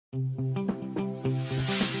Well,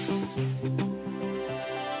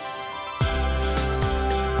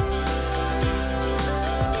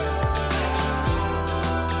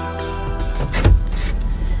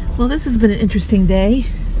 this has been an interesting day.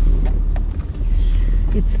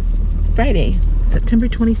 It's Friday, September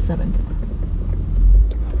 27th.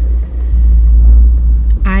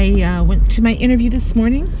 I went to my interview this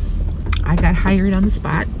morning. I got hired on the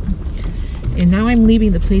spot. And now I'm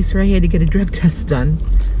leaving the place where I had to get a drug test done.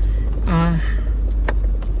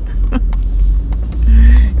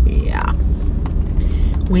 Yeah.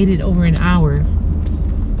 Waited over an hour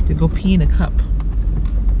to go pee in a cup.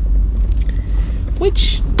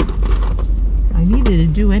 Which I needed to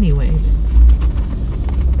do anyway.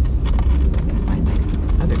 Find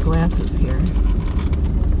my other glasses here.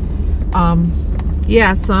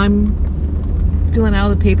 Yeah, so I'm filling out all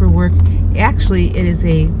the paperwork. Actually, it is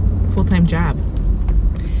a full-time job.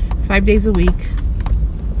 5 days a week.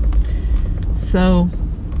 So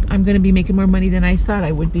I'm going to be making more money than I thought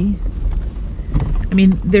I would be. I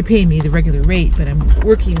mean, they're paying me the regular rate, but I'm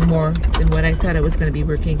working more than what I thought I was going to be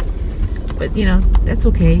working. But, you know, that's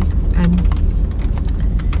okay. I'm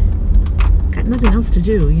got nothing else to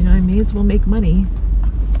do. You know, I may as well make money.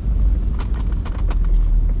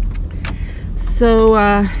 So,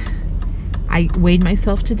 I weighed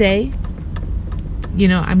myself today. You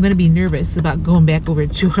know, I'm going to be nervous about going back over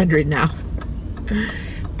 200 now.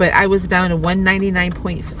 But I was down to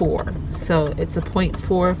 199.4. So, it's a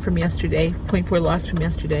 0.4 from yesterday. 0.4 loss from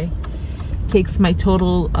yesterday. Takes my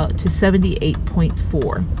total to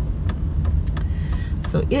 78.4.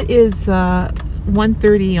 So it is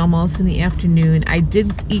 1:30 almost in the afternoon. I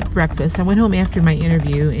did eat breakfast. I went home after my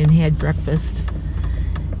interview and had breakfast.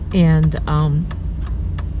 And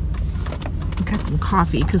got some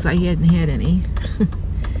coffee because I hadn't had any.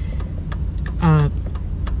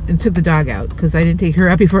 And took the dog out because I didn't take her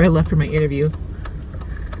out before I left for my interview.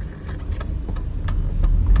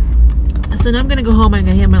 So now I'm going to go home. I'm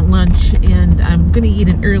going to have my lunch. And I'm going to eat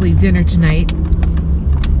an early dinner tonight.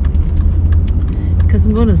 Because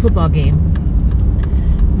I'm going to the football game.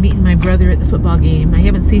 Meeting my brother at the football game. I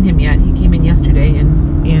haven't seen him yet. He came in yesterday,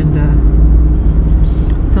 and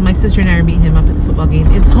so my sister and I are meeting him up at the football game.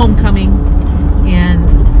 It's homecoming, and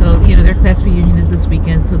so, you know, their class reunion is this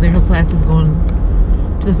weekend, so their whole class is going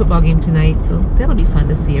to the football game tonight, so that'll be fun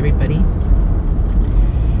to see everybody.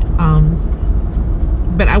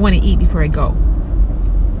 But I want to eat before I go.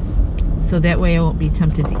 So that way I won't be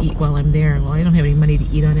tempted to eat while I'm there. Well, I don't have any money to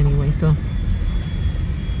eat on anyway, so...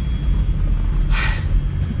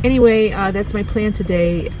 Anyway, that's my plan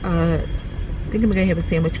today. I think I'm going to have a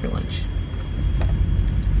sandwich for lunch.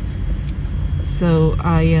 So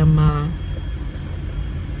I am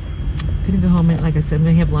going to go home and, like I said, I'm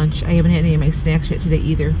going to have lunch. I haven't had any of my snacks yet today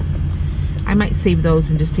either. I might save those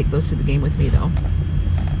and just take those to the game with me, though.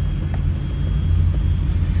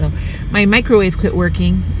 So my microwave quit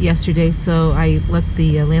working yesterday, so I let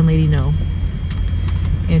the landlady know.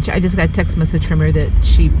 And I just got a text message from her that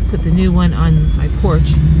she put the new one on my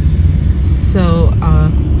porch. So,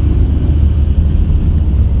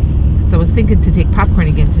 I was thinking to take popcorn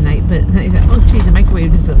again tonight, but I thought, oh geez, the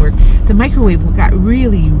microwave doesn't work. The microwave got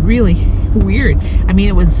really, really weird. I mean,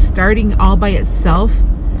 it was starting all by itself.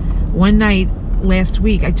 One night last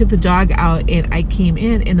week, I took the dog out and I came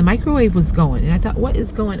in and the microwave was going. And I thought, what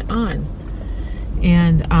is going on?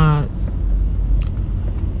 And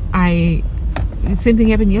the same thing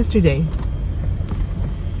happened yesterday.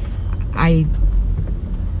 I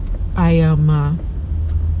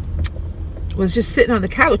was just sitting on the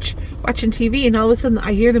couch watching TV, and all of a sudden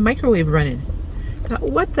I hear the microwave running. I thought,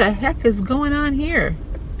 what the heck is going on here?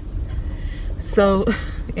 So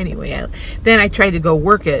anyway, then I tried to go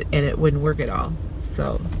work it, and it wouldn't work at all.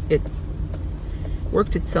 So it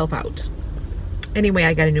worked itself out. Anyway,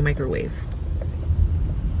 I got a new microwave.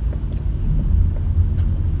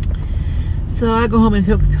 So I'll go home and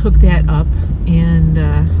hook that up, and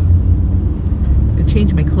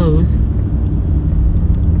change my clothes.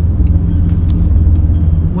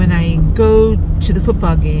 When I go to the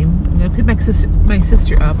football game, I'm going to pick my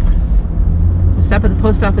sister up. I'll stop at the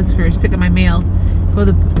post office first, pick up my mail,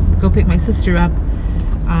 go pick my sister up.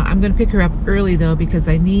 I'm going to pick her up early though, because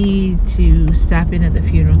I need to stop in at the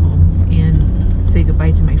funeral home and say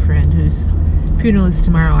goodbye to my friend whose funeral is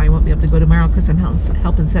tomorrow. I won't be able to go tomorrow because I'm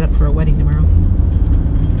helping set up for a wedding tomorrow.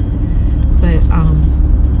 But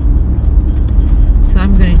so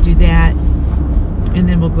I'm going to do that, and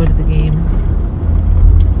then we'll go to the game.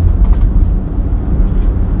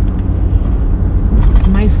 It's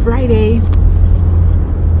my Friday.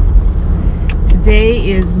 Today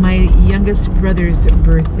is my youngest brother's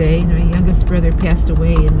birthday. My youngest brother passed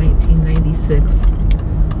away in 1996.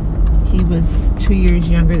 He was 2 years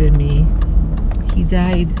younger than me. He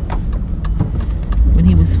died when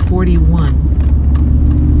he was 41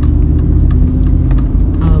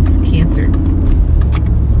 of cancer.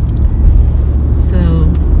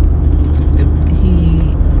 So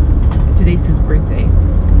today's his birthday,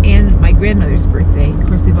 and my grandmother's birthday. Of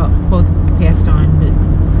course, they've both passed on, but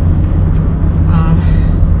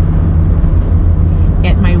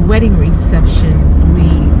at my wedding reception,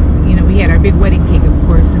 we had our big wedding cake, of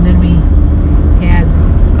course, and then we had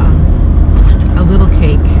a little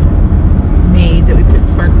cake made that we put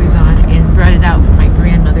sparklers on and brought it out for my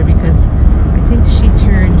grandmother, because I think she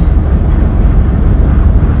turned,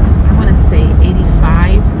 I want to say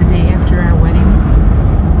 85 the day after our wedding.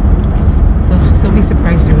 So we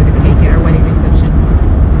surprised her with a cake at our wedding reception.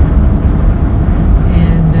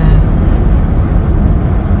 And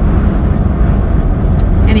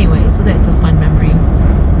anyway, so that's a fun memory.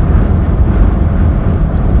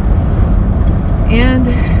 And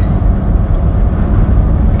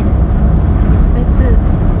that's it.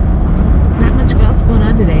 Not much else going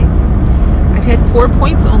on today. I've had 4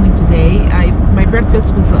 points only today. My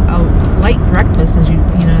breakfast was a light breakfast, as you're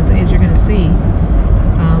going to see.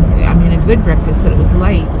 I mean, a good breakfast, but it was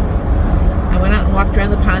light. I went out and walked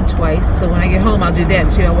around the pond twice, so when I get home I'll do that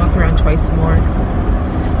too. I'll walk around twice more.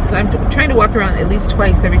 So I'm trying to walk around at least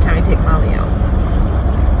twice every time I take Molly out.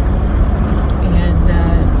 And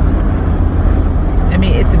I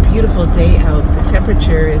mean, it's a beautiful day out. The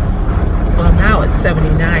temperature is, well, now it's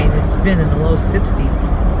 79. It's been in the low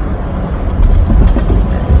 60s.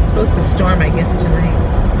 It's supposed to storm, I guess, tonight.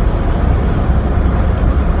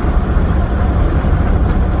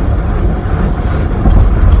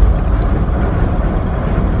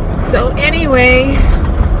 So anyway,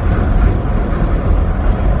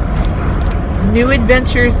 new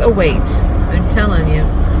adventures await. I'm telling you.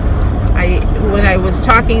 When I was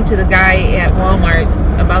talking to the guy at Walmart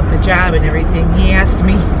about the job and everything, he asked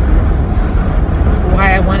me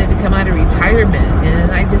why I wanted to come out of retirement,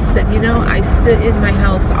 and I just said, I sit in my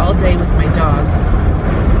house all day with my dog,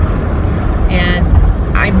 and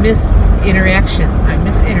I miss interaction. I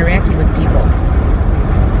miss interacting with people.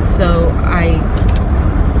 So I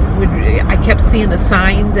kept seeing the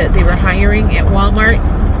sign that they were hiring at Walmart,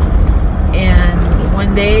 and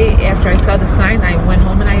one day after I saw the sign, I went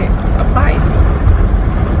home and I applied,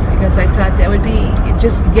 because I thought that would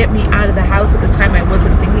just get me out of the house. At the time, I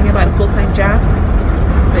wasn't thinking about a full-time job,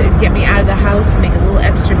 but it'd get me out of the house, make a little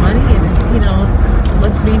extra money, and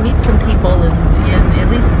lets me meet some people and at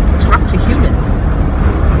least talk to humans.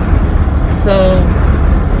 So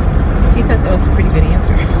he thought that was a pretty good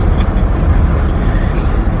answer.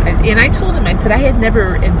 And I told him, I said I had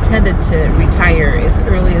never intended to retire as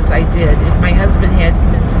early as I did. If my husband hadn't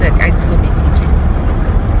been sick, I'd still be teaching.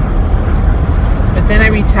 But then I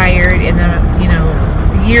retired, and then,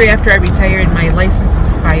 the year after I retired, my license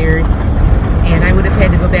expired, and I would have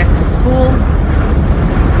had to go back to school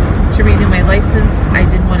to renew my license. I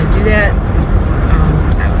didn't want to do that.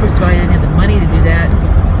 First of all, I didn't have the money to do that.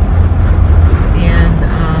 And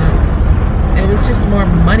it was just more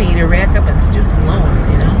money to rack up in student loans,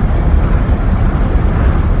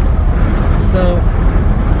 So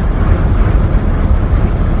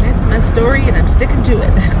that's my story, and I'm sticking to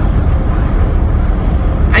it.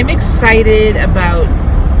 I'm excited about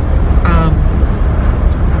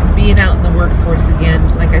being out in the workforce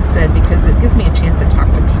again, like I said, because it gives me a chance to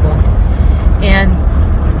talk to people. And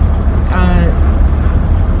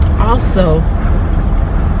also,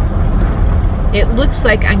 it looks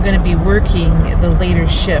like I'm going to be working the later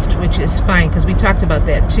shift, which is fine, because we talked about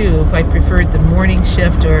that too. If I preferred the morning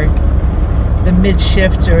shift or the mid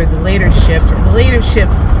shift or the later shift. The later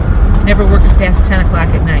shift never works past 10 o'clock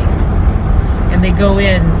at night. And they go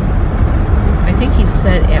in, I think he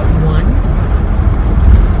said at 1.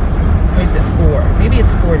 Or is it 4? Maybe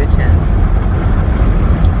it's 4 to 10.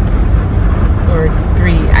 Or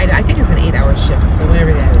 3. I think it's an 8-hour shift, so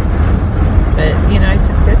whatever that is. But, I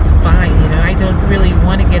said, that's fine. I don't really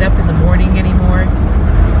want to get up in the morning anymore.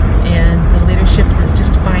 And the later shift is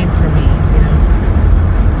just fine for me,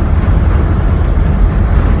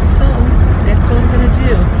 So, that's what I'm going to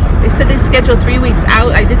do. They said they scheduled 3 weeks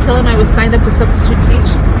out. I did tell them I was signed up to substitute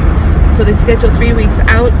teach. So they scheduled 3 weeks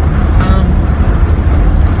out.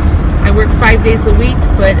 I work 5 days a week,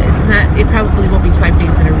 but it probably won't be 5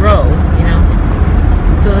 days in a row,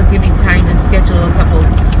 So it'll give me time to schedule a couple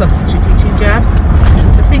substitute teaching jobs.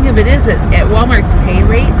 The thing of it is that at Walmart's pay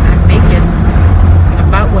rate, I'm making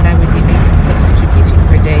about what I would be making substitute teaching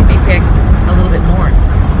for a day, maybe a little bit more.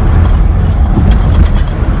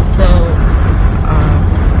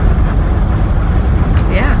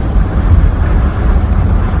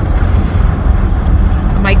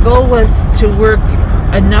 goal was to work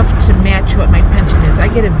enough to match what my pension is. I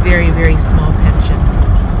get a very, very small pension.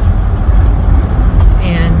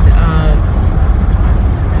 And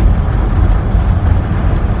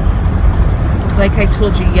like I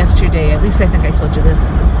told you yesterday, at least I think I told you this,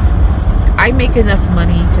 I make enough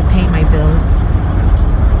money to pay my bills,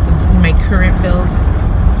 my current bills.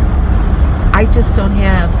 I just don't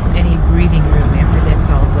have any breathing room after that's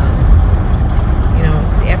all done. You know,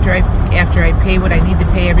 after I pay what I need to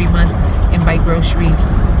pay every month and buy groceries,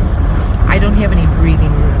 I don't have any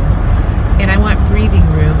breathing room. And I want breathing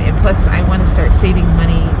room, and plus I want to start saving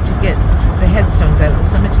money to get the headstones out of the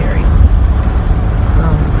cemetery. So,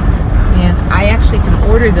 and I actually can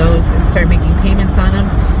order those and start making payments on them,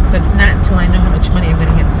 but not until I know how much money I'm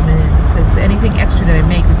going to have coming in, because anything extra that I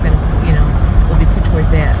make is going to, you know, will be put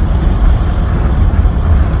toward that.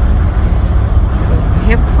 So I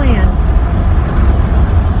have a plan,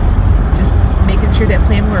 just making sure that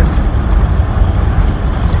plan works.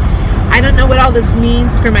 I don't know what all this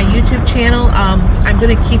means for my YouTube channel. I'm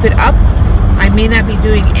going to keep it up. I may not be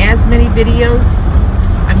doing as many videos.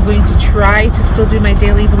 I'm going to try to still do my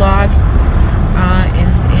daily vlog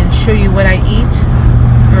and show you what I eat,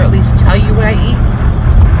 or at least tell you what I eat.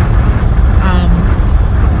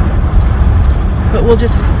 But we'll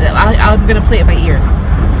just, I'm going to play it by ear.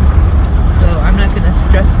 So I'm not going to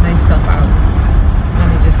stress myself out. Let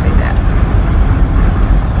me just say that.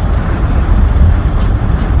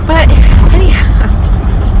 But anyhow,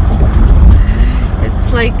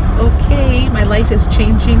 it's like, okay, my life is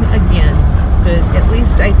changing again. But at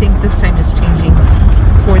least I think this time it's changing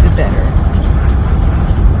for the better.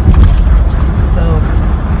 So,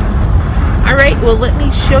 alright, well, let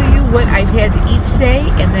me show you what I've had to eat today,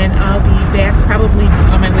 and then I'll be back probably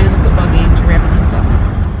on my way to the football game to wrap things up.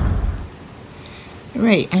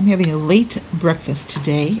 Alright, I'm having a late breakfast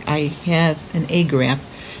today. I have an egg wrap.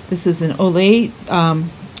 This is an Olay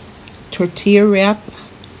tortilla wrap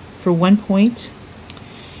for 1 point.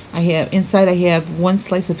 Inside I have 1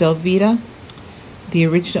 slice of Velveeta, the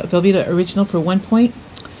original Velveeta original for 1 point,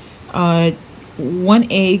 1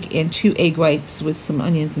 egg and 2 egg whites with some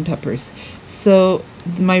onions and peppers. So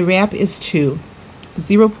my wrap is 2,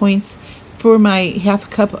 0 points for my half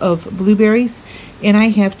cup of blueberries, and I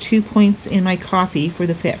have 2 points in my coffee for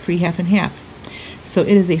the fat-free half and half. So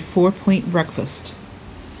it is a 4-point breakfast.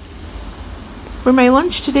 For my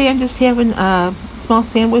lunch today, I'm just having a small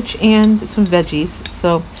sandwich and some veggies.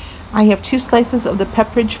 So I have 2 slices of the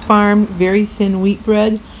Pepperidge Farm very thin wheat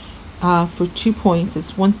bread for 2 points.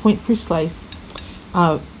 It's 1 point per slice.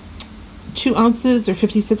 2 ounces or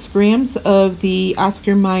 56 grams of the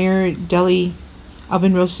Oscar Mayer Deli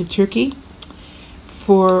oven roasted turkey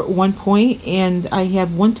for 1 point, and I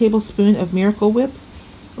have 1 tablespoon of Miracle Whip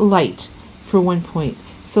light for 1 point.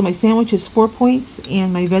 So my sandwich is 4 points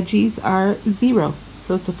and my veggies are 0.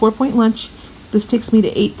 So it's a 4-point lunch. This takes me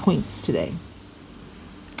to 8 points today.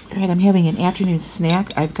 Alright, I'm having an afternoon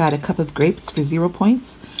snack. I've got a cup of grapes for 0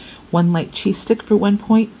 points, 1 light cheese stick for 1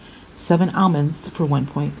 point, 7 almonds for 1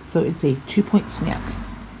 point. So it's a 2-point snack.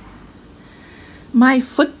 My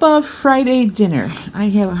football Friday dinner. I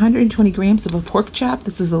have 120 grams of a pork chop.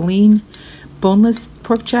 This is a lean, boneless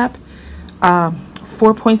pork chop.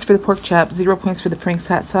 4 points for the pork chop, 0 points for the Frank's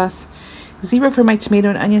hot sauce, 0 for my tomato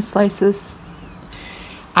and onion slices.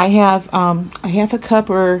 I have a half a cup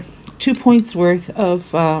or 2 points worth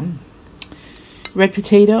of red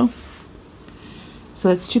potato. So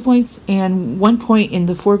that's 2 points, and 1 point in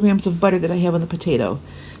the 4 grams of butter that I have on the potato.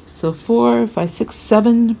 So 4, 5, 6,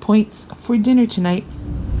 7 points for dinner tonight.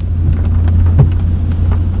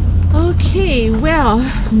 Okay, well,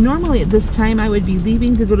 normally at this time I would be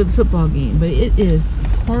leaving to go to the football game, but it is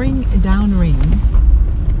pouring down rain.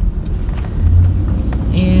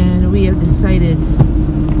 And we have decided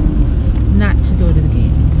not to go to the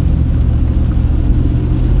game.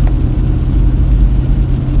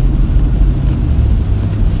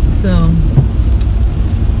 So,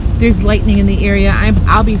 there's lightning in the area.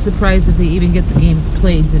 I'll be surprised if they even get the games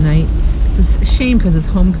played tonight. It's a shame because it's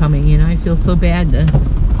homecoming, you know. I feel so bad to,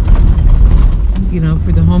 you know,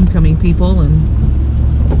 for the homecoming people, and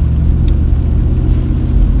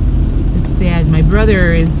it's sad. My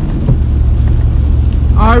brother is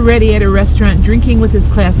already at a restaurant drinking with his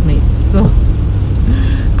classmates, so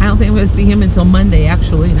I don't think I'm going to see him until Monday,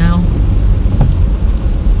 actually. Now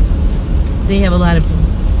they have a lot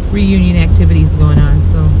of reunion activities going on,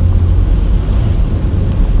 so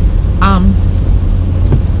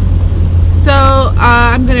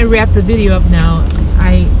I'm going to wrap the video up now.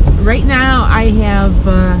 Right now I have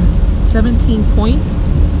 17 points.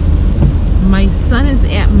 My son is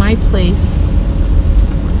at my place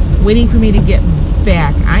waiting for me to get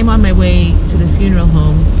back. I'm on my way to the funeral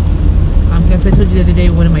home. Because I told you the other day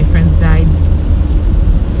one of my friends died.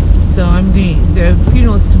 So the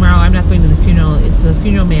funeral is tomorrow. I'm not going to the funeral. It's a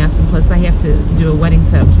funeral mass, and plus I have to do a wedding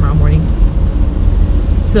setup tomorrow morning.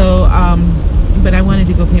 So, but I wanted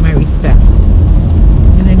to go pay my respects.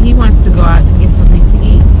 And then he wants to go out and get something to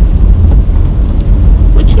eat.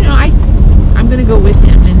 Which, you know, I'm going to go with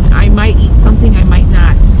him, and I might eat something, I might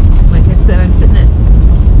not. Like I said, I'm sitting at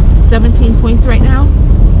 17 points right now.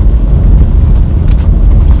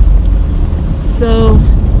 So,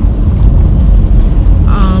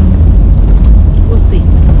 we'll see.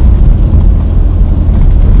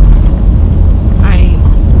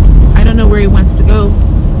 I don't know where he wants to go.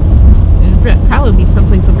 It'll probably be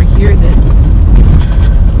someplace over here that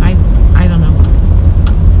I don't know.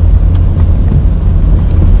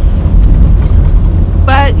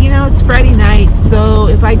 But, you know, it's Friday night, so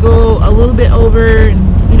if I go a little bit over and,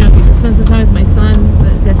 you know, spend some time with my son,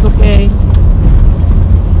 that's okay.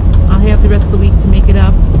 I'll have the rest of the week to make it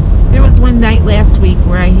up. There was one night last week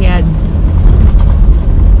where I had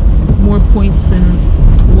more points than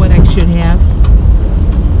what I should have.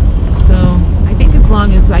 So I think as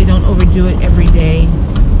long as I don't overdo it every day,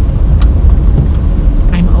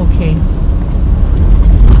 I'm okay.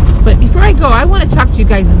 But before I go, I want to talk to you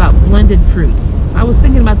guys about blended fruits. I was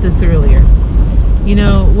thinking about this earlier. You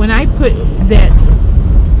know, when I put that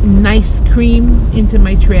nice cream into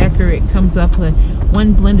my tracker, it comes up with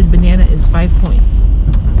one blended banana is 5 points.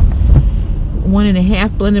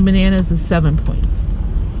 1.5 blended bananas is 7 points.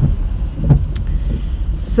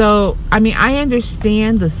 So, I mean, I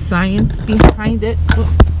understand the science behind it.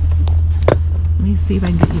 Oh, let me see if I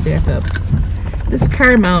can get you back up. This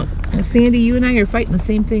car mount, Sandy, you and I are fighting the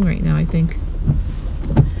same thing right now, I think.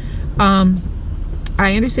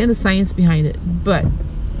 I understand the science behind it, but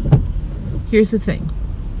here's the thing.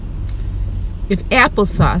 If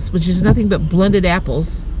applesauce, which is nothing but blended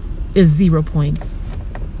apples, is 0 points,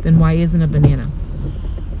 then why isn't a banana?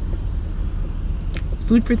 It's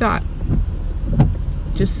food for thought.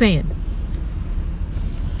 Just saying.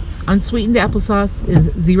 Unsweetened applesauce is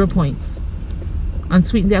 0 points.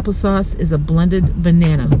 Unsweetened applesauce is a blended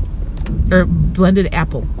banana, or blended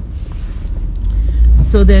apple.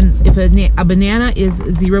 So then if a banana is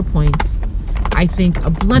 0 points, I think a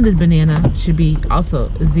blended banana should be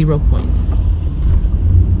also 0 points.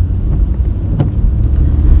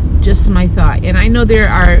 Just my thought. And I know there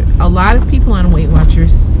are a lot of people on Weight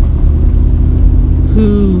Watchers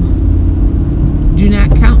who do not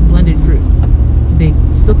count blended fruit. They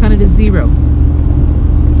still count it as 0.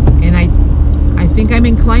 And I think I'm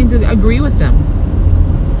inclined to agree with them.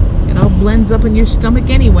 It all blends up in your stomach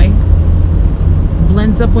anyway.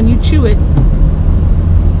 Blends up when you chew it.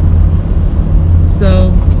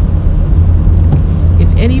 So if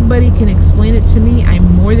anybody can explain it to me, I'm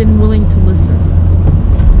more than willing to listen.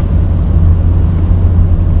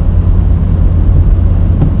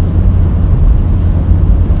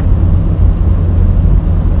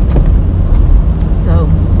 So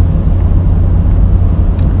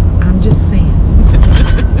I'm just saying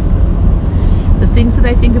the things that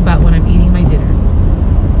I think about when I'm eating my dinner.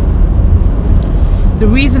 The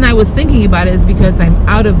reason I was thinking about it is because I'm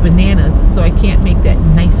out of bananas, so I can't make that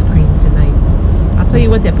nice cream tonight. I'll tell you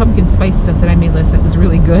what, that pumpkin spice stuff that I made last night was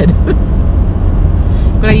really good.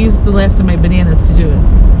 But I used the last of my bananas to do it.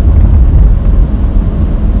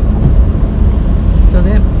 So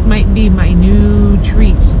that might be my new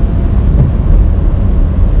treat.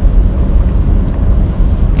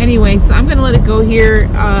 Anyway, so I'm going to let it go here.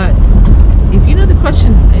 If you know the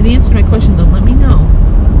answer to my question, then let me know.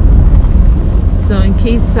 So in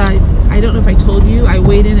case I don't know if I told you, I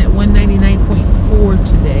weighed in at 199.4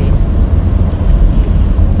 today.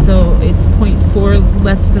 So it's 0.4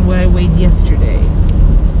 less than what I weighed yesterday.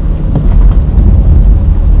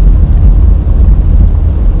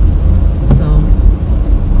 So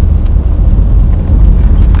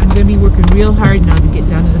I'm going to be working real hard now to get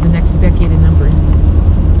down into the next decade of numbers.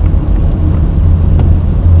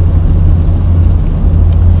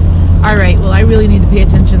 Alright, well, I really need to pay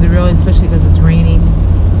attention to the road, especially because it's raining.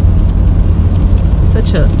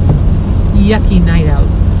 Such a yucky night out.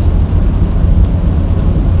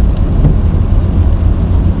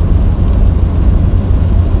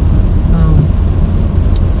 So,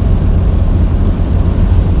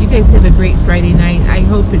 you guys have a great Friday night. I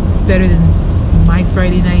hope it's better than my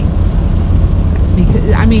Friday night.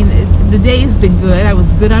 Because, I mean, the day has been good. I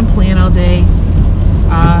was good on plan all day.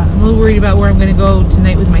 I'm a little worried about where I'm going to go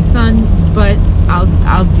tonight with my son, but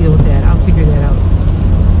I'll deal with that. I'll figure that out.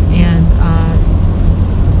 And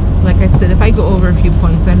like I said, if I go over a few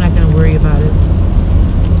points, I'm not going to worry about it.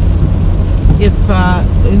 if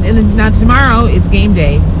and now tomorrow is game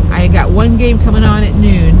day. I got one game coming on at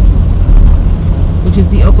noon, which is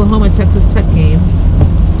the Oklahoma-Texas Tech game,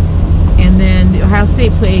 and then the Ohio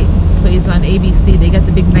State plays on ABC. They got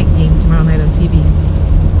the big night game tomorrow night on TV.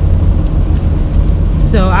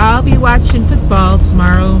 So I'll be watching football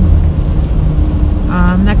tomorrow.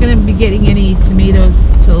 I'm not going to be getting any tomatoes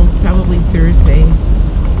till probably Thursday,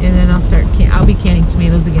 and then I'll be canning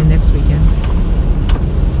tomatoes again next weekend.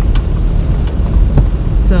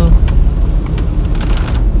 So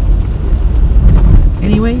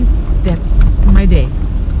anyway, that's my day.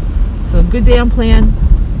 So good day on plan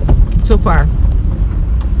so far.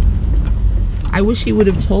 I wish he would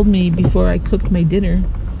have told me before I cooked my dinner,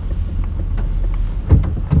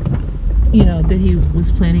 you know, that he was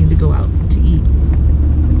planning to go out to eat.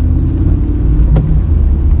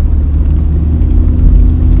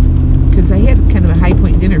 Because I had kind of a high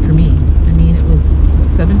point dinner for me. I mean, it was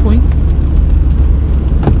 7 points.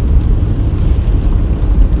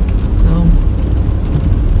 So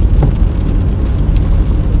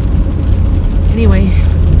anyway,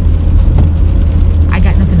 I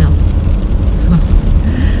got nothing else. So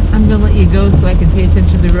I'm gonna let you go so I can pay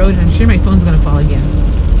attention to the road, and I'm sure my phone's gonna fall again,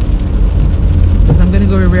 because I'm gonna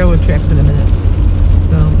go to railroad tracks in a minute.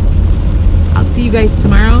 So I'll see you guys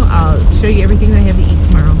tomorrow. I'll show you everything that I have to eat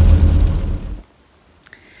tomorrow.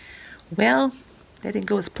 Well, that didn't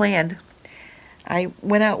go as planned. I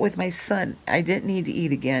went out with my son. I didn't need to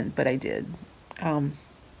eat again, but I did.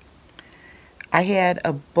 I had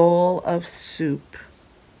a bowl of soup,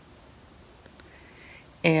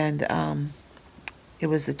 and it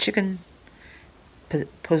was the chicken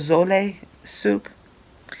pozole soup.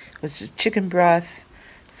 It was just chicken broth,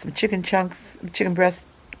 some chicken chunks, chicken breast,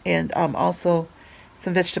 and also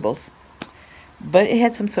some vegetables. But it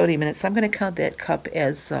had some sodium in it, so I'm going to count that cup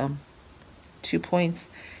as 2 points.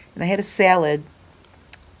 And I had a salad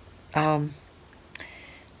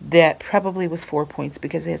that probably was 4 points,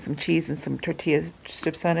 because it had some cheese and some tortilla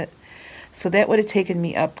strips on it. So that would have taken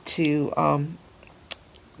me up to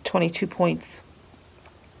 22 points.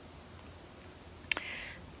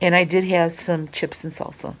 And I did have some chips and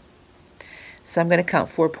salsa. So I'm going to count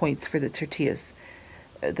 4 points for the tortilla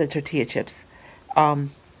chips,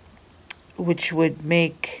 which would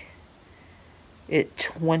make it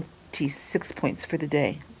 26 points for the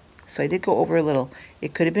day. So I did go over a little.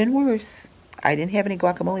 It could have been worse. I didn't have any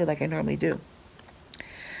guacamole like I normally do.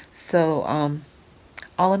 So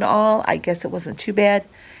all in all, I guess it wasn't too bad.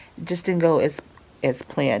 It just didn't go as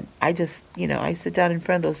planned. I just, you know, I sit down in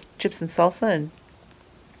front of those chips and salsa, and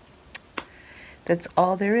that's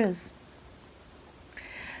all there is.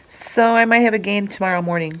 So I might have a game tomorrow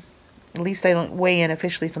morning. At least I don't weigh in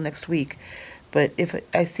officially till next week. But if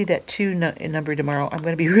I see that 2 number tomorrow, I'm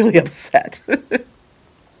going to be really upset.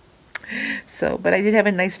 So, but I did have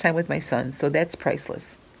a nice time with my son, so that's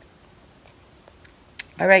priceless.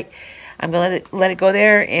 All right, I'm going to let it go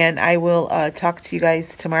there, and I will talk to you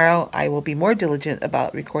guys tomorrow. I will be more diligent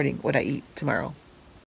about recording what I eat tomorrow.